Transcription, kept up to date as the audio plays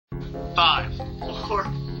5, 4.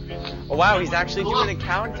 Oh wow, he's actually doing a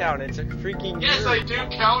countdown. It's a freaking. Yes, I do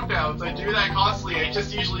countdowns. I do that constantly. I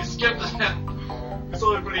just usually skip them.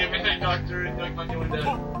 So everybody, I'm in Doctor and I'm doing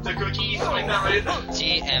the cookie, something like that, right?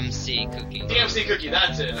 DMC cookie. DMC cookie,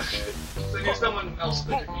 that's it. So I knew someone else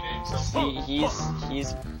the cookie name. So.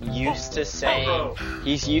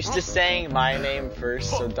 He's used to saying my name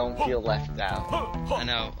first, so don't feel left out. I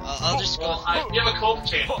know. I'll just go. Well, we have a cult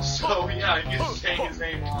channel, so yeah, I'm used to saying his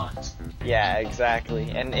name a lot. Yeah,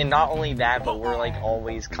 exactly. And not only that, but we're like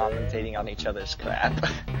always commentating on each other's crap.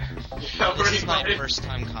 Yeah, This is my first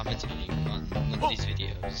time commentating on one of these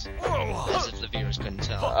videos, as if the viewers couldn't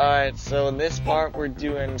tell. Alright, so in this part we're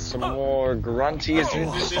doing some more grunties.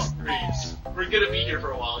 This is great. We're gonna be here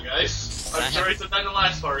for a while, guys. I'm sure I said that in the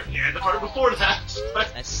last part, and the part before that.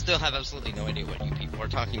 But I still have absolutely no idea what you people are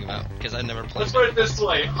talking about, because I've never played. let's put it this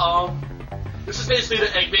way. This is basically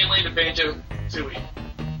the Eggman Land of Banjo-Tooie.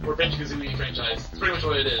 Or Banjo-Kazooie franchise. That's pretty much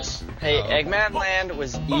what it is. Hey, Eggman Land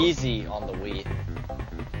was easy on the Wii.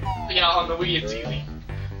 Yeah, on the Wii it's easy.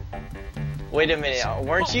 Wait a minute,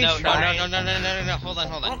 weren't you trying? No, hold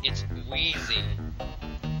on. It's Wheezy.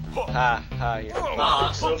 You're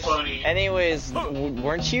Ah, so funny. Anyways,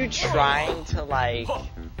 weren't you trying to like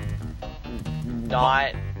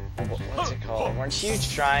not what's it called? Weren't you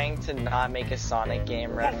trying to not make a Sonic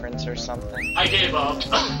game reference or something? I gave up.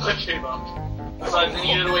 I gave up. Besides, I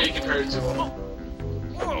needed a way to compare it to him.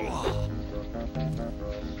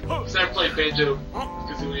 Because I never played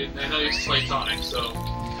Banjo-Kazooie, and I know you just played Sonic, so...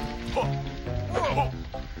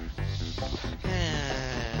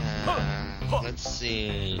 Let's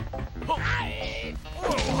see. No!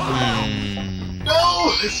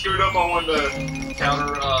 I screwed up on one of the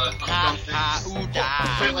counter, Apparently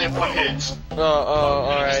I have one hit.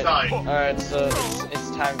 Alright. Alright, so it's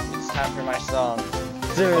time for my song.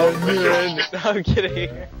 I'm kidding.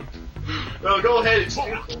 No, go ahead.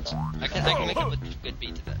 I can make up a good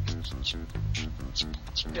beat to that.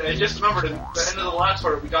 Yeah, just remembered at the end of the last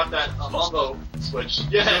part we got that Mumbo switch.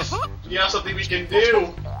 Yes! We have something we can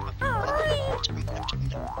do!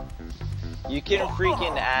 You can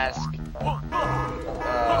freaking ask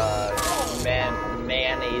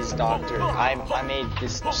Mayonnaise Doctor. I made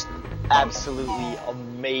this just absolutely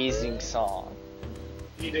amazing song.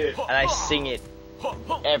 He did. And I sing it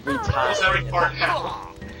every time. It's every part now.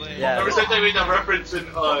 Yeah. Ever since I made that reference in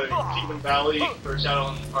Kingdom Valley for Shadow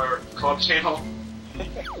on our co-op channel.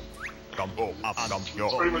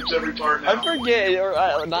 Pretty much every part now. I forget.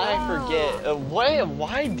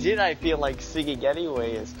 Why did I feel like singing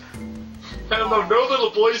anyways? I don't know, no little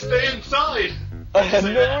boys stay inside!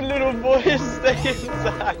 No little boys stay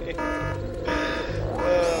inside!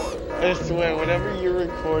 I swear, whenever you're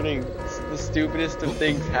recording, the stupidest of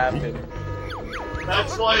things happen.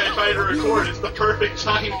 That's why I try to record, it's the perfect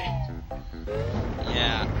timing.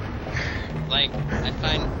 Yeah. Like, I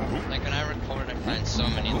find, like when I record, I find so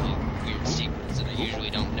many like, weird secrets that I usually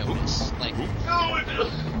don't notice. Like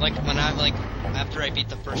when I'm like, after I beat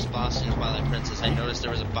the first boss in Twilight Princess, I noticed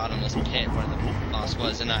there was a bottomless pit where the boss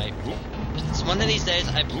was, and it's one of these days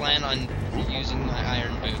I plan on using my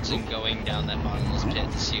iron boots and going down that bottomless pit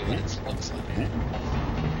to see what it looks like.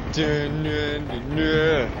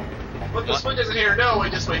 But the switch isn't here. No,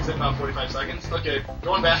 it just waits in about 45 seconds. Okay,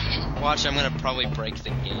 going back. Watch, I'm gonna probably break the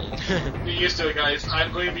game. Get used to it, guys.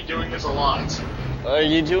 I'm going to be doing this a lot. Are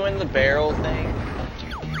you doing the barrel thing?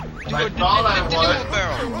 I thought I was.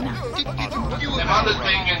 I'm on the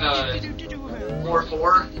thing in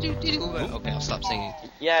 4-4. Okay, I'll stop singing.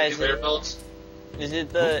 Yeah, Conveyor belts. Is it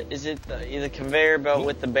the conveyor belt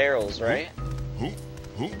with the barrels, right?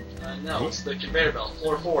 No, it's the conveyor belt.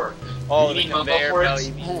 4-4. Oh, the conveyor belt.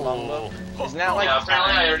 You mean Mumbo? Isn't that like yeah,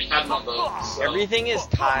 apparently time? I already had Mumbo. So. Everything is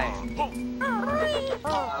time.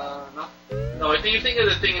 No, I think you're thinking of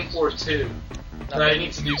the thing in floor 2 that I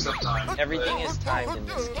need to do sometime. Everything is timed in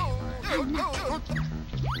this game.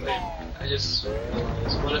 Wait, I just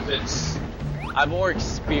realized, what if it's... I'm more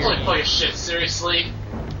experienced. Holy shit, seriously?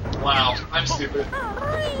 Wow, I'm stupid.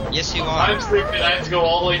 Yes, you are. I'm stupid, I have to go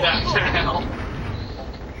all the way back there now.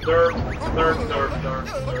 Derp.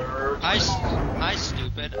 Hi,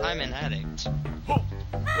 stupid. I'm an addict.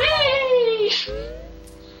 Whee!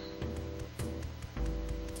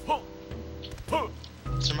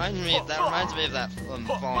 That reminds me of that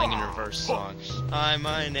Falling in Reverse song. Hi,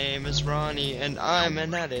 my name is Ronnie, and I'm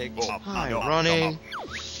an addict. Hi, Ronnie.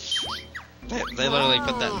 They literally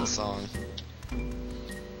put that in the song.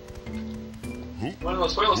 One of the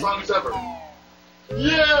most famous songs ever.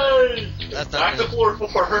 Yay! Back to floor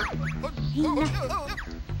 4.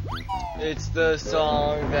 It's the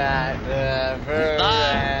song that never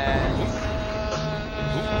ends.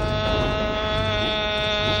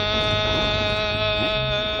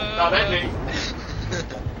 stop ending.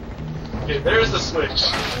 Okay, there's the switch.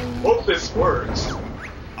 Hope this works.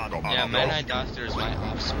 Yeah, Manaidr is my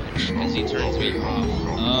off switch, because he turns me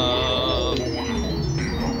off.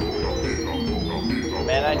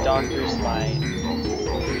 Manaidr's my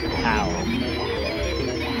ow.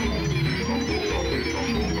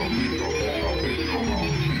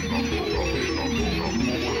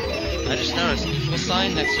 I just noticed, equal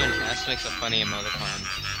sign next to an S makes a funny emoticon.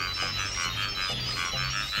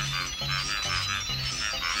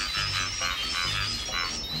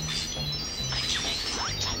 I can make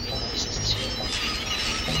fun typing noises too.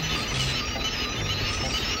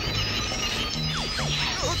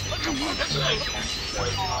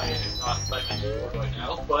 Not like right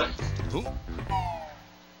now, but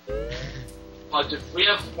if we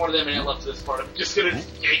have more than a minute left to this part, I'm just gonna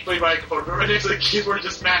yank my microphone right next to the keyboard and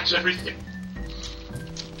just match everything.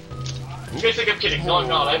 You guys think I'm kidding? No, I'm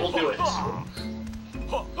not. I will do it. And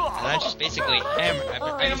I just basically hammer.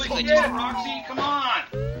 I basically just Roxy, come on!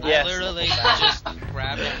 I literally just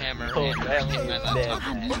grabbed a hammer and hit my laptop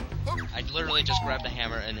with it. I literally just grabbed a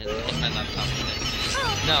hammer and hit my laptop with it.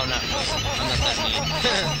 No, I'm not that mean.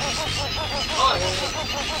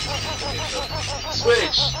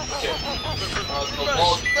 Switch! Okay. The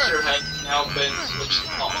wall feature has now been switched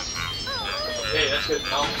off. Okay, that's good.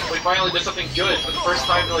 Now we finally did something good for the first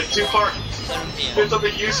time in like 2 parts. Did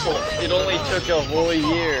something useful. It only took a whole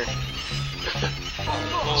year.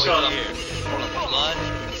 Shut up. Blood,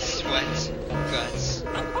 sweat, guts.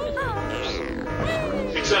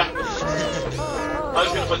 Exactly. I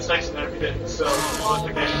was gonna put sex in everything, so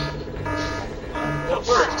okay. It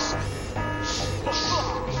works.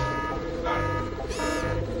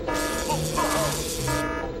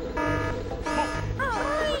 I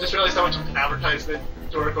just realized how much advertisement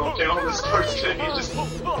to our home channel this starts gonna be just,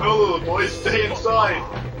 oh, boys, stay inside.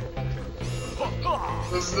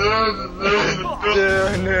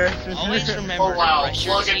 Always remember Oh wow, to brush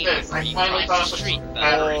your look at teeth this. I before you finally cross thought the of street. a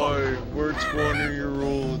battery. Oh, we're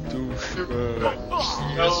 20-year-old douchebag.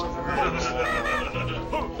 No.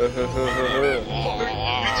 We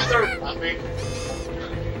just started laughing.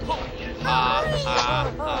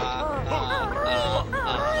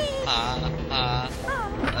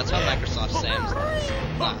 That's how Microsoft Sam's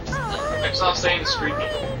laughs. Microsoft saying is creepy.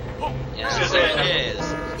 Yeah, Just it say it. is.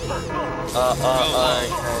 Guys,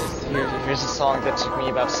 here's a song that took me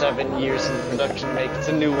about 7 years in production to make. It's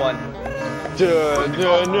a new one. Here's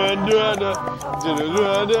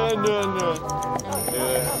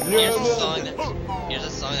a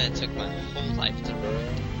song that took my whole life to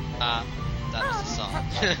write. That was the song.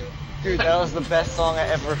 Dude, that was the best song I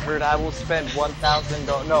ever heard. I will spend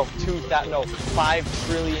 $5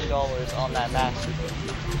 trillion on that masterpiece.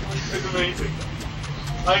 It's amazing.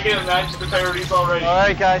 I can imagine the parodies already.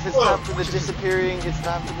 Alright guys, it's time for the disappearing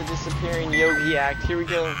Yogi act. Here we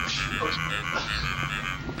go.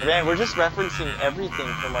 Man, we're just referencing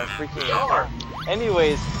everything from our freaking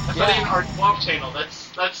Anyways, that's not even our vlog channel,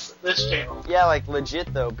 that's this channel. Yeah, like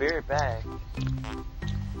legit though, be right back.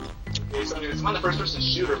 Okay, so anyways, I'm on the first person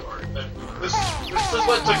shooter part. This is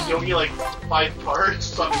what took Yogi like 5 parts,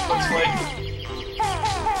 so it looks like.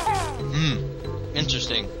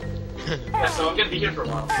 Interesting. Yeah, so I'm gonna be here for a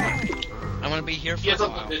while. I'm gonna be here for He has a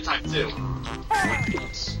up while. to time too.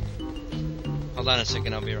 Yes. Hold on a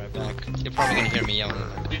second, I'll be right back. You're probably gonna hear me yelling.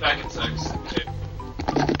 I'll be back in 6. Okay.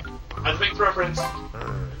 As a big reference,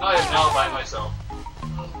 I am now by myself.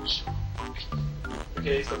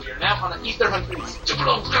 Okay, so we are now on the Easter hunt.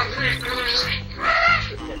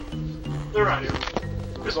 They're around here.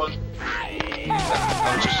 There's one.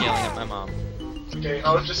 I was just yelling at my mom. Okay,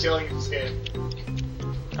 I was just yelling at this game.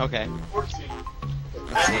 Okay. 14.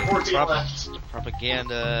 Let's see. 14 left.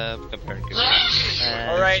 Propaganda compared to.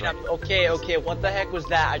 Alright, okay, what the heck was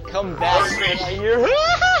that? I come back That was me. and I hear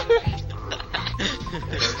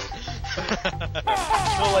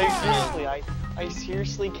No, like seriously, I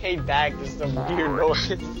seriously came back to some weird noise.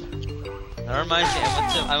 That reminds me,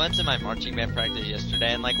 I went to my marching band practice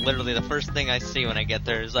yesterday, and like literally the first thing I see when I get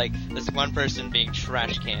there is like this one person being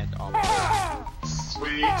trash canned.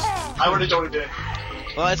 Sweet. I would have joined in.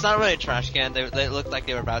 Well, it's not really a trash can. They looked like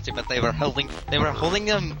they were about to, but they were holding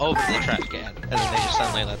them over the trash can, and then they just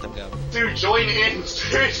suddenly let them go. Dude, join in.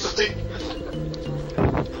 Seriously.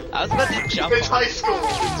 I was about to jump. It's high school.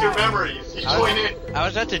 It's your memories. You join in. I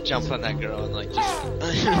was about to jump on that girl and like just.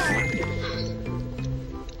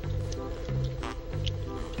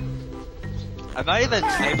 I'm not even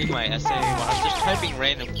typing my essay anymore. I'm just typing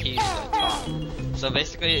random keys as I talk. So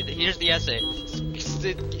basically, here's the essay.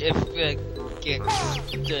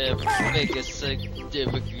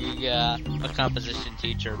 A composition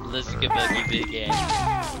teacher.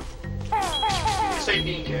 You say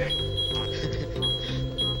being gay.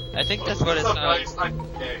 I think that's what it What's up, sounds. guys? I'm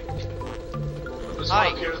gay. There's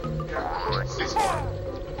Hi. one up here. 6 more.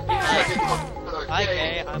 Hi,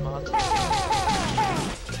 gay. I'm on.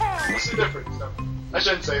 What's the difference? No. I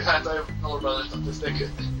shouldn't say that. I have an older brother that's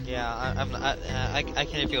autistic. Yeah, I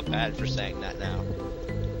kind of feel bad for saying that now.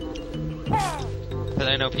 But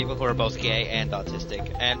I know people who are both gay and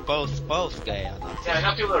autistic, and both gay and autistic. Yeah, I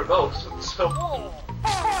know people that are both. So.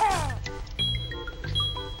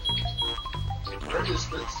 Where is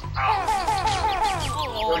this?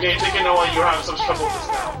 Ow. Okay, I think I know why you're having some trouble with this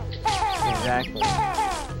now. Exactly.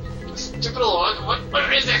 Stupid little one.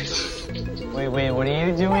 Where is it? Wait, what are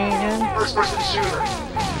you doing again? First person shooter.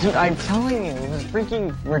 Dude, I'm telling you, it was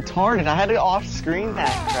freaking retarded. I had to off-screen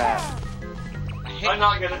that crap. I'm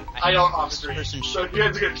not gonna. I don't off screen. First-person So you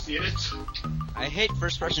guys are gonna see it. I hate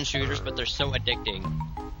first-person shooters, but they're so addicting.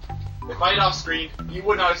 If I had off screen, you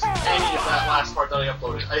would not have seen any of that last part that I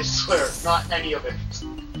uploaded. I swear, not any of it.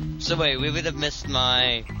 So wait, we would have missed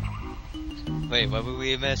my... Wait, what would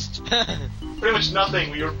we have missed? Pretty much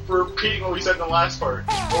nothing. We were repeating what we said in the last part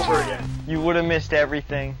over again. You would have missed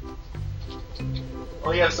everything.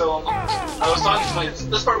 Oh yeah, so I was talking to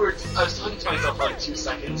this part I was talking to myself for like 2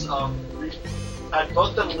 seconds. We had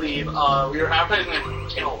both of them leave. We were advertising on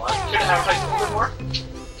channel 1. Could have advertised a little bit more.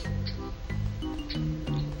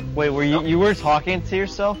 Wait, were you were talking to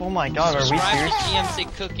yourself? Oh my god, are we Subscribe serious? to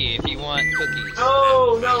TMC Cookie if you want cookies.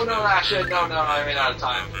 No, actually, no, I ran out of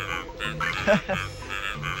time.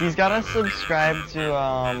 He's gotta subscribe to,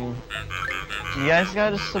 you guys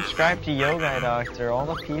gotta subscribe to Yogi Doctor, all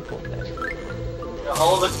the people there.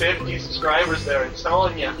 All the 50 subscribers there, I'm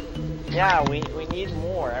telling you. Yeah, we need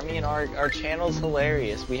more. I mean, our channel's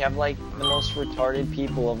hilarious. We have, like, the most retarded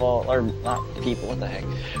people of all, or, not people, what the heck.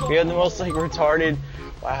 We have the most, like, retarded,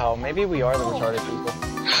 wow, maybe we are the retarded people.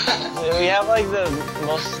 We have, like, the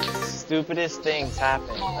most stupidest things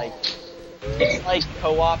happen, like, it's like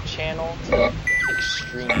co-op channel to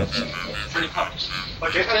extreme. Pretty much.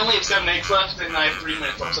 Okay, I only have 7 eggs left, and I have 3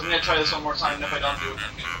 minutes left, so I'm gonna try this one more time, and if I don't do it,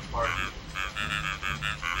 I'm gonna part.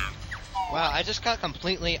 Wow, I just got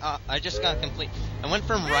complete. I went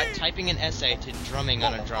from typing an essay to drumming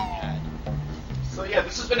on a drum pad. So yeah,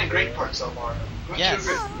 this has been a great part so far. Yes,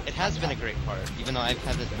 it has been a great part, even though I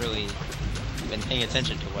haven't really been paying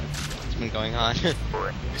attention to what's been going on.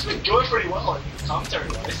 It's been going pretty well,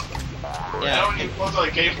 commentary-wise. Yeah. I don't even close on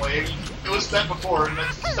the gameplay. It was set before, and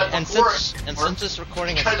it's set before. Since this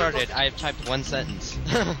recording has started, I have typed 1 sentence.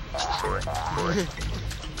 I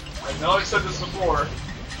know I've said this before.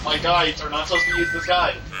 My guides are not supposed to use this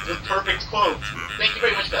guide. It's a perfect quote. Thank you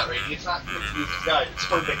very much for that, Brady. It's not supposed to use this guide. It's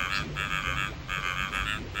perfect.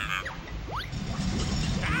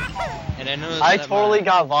 And I know I totally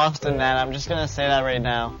got lost in that. I'm just gonna say that right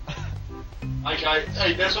now.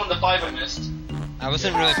 Hey, there's one of the 5 I missed. I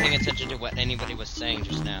wasn't really paying attention to what anybody was saying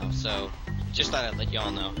just now, so just thought I'd let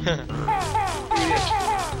y'all know.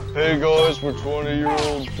 Hey guys, we're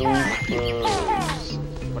 20-year-old douchebags.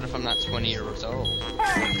 What if I'm not 20 years old?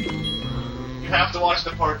 You have to watch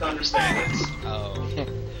the part to understand it.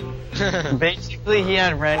 Oh. Basically, he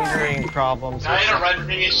had rendering problems. I had a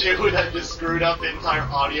rendering issue that just screwed up the entire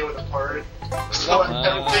audio of the part. So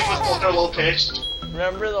everything was ultra low pitched.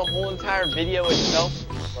 Remember, the whole entire video itself?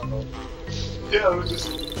 Yeah, it was just,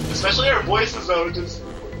 especially our voices though, just.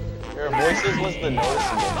 Your voices was the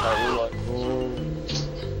noticeable part.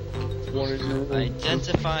 We were like,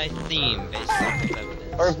 Identify theme based off of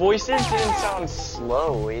evidence. our voices didn't sound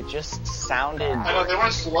slow. It just sounded. I know, they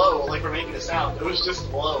weren't slow, like we're making a sound. It was just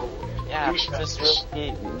low. Yeah, just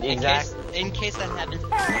really, exactly. In case that happens.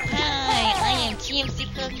 Hi, I am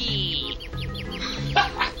TMC Cookie.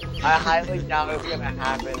 I highly doubt it's gonna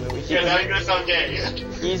happen. Yeah, now you're gonna sound gay.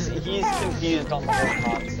 He's confused on the whole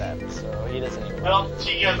concept, so he doesn't even. Well,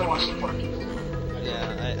 he hasn't watched the part.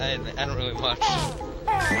 Yeah, I don't really watch.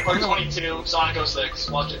 Part 22, Sonic 06.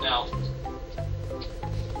 Watch it now.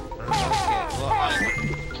 Okay, well,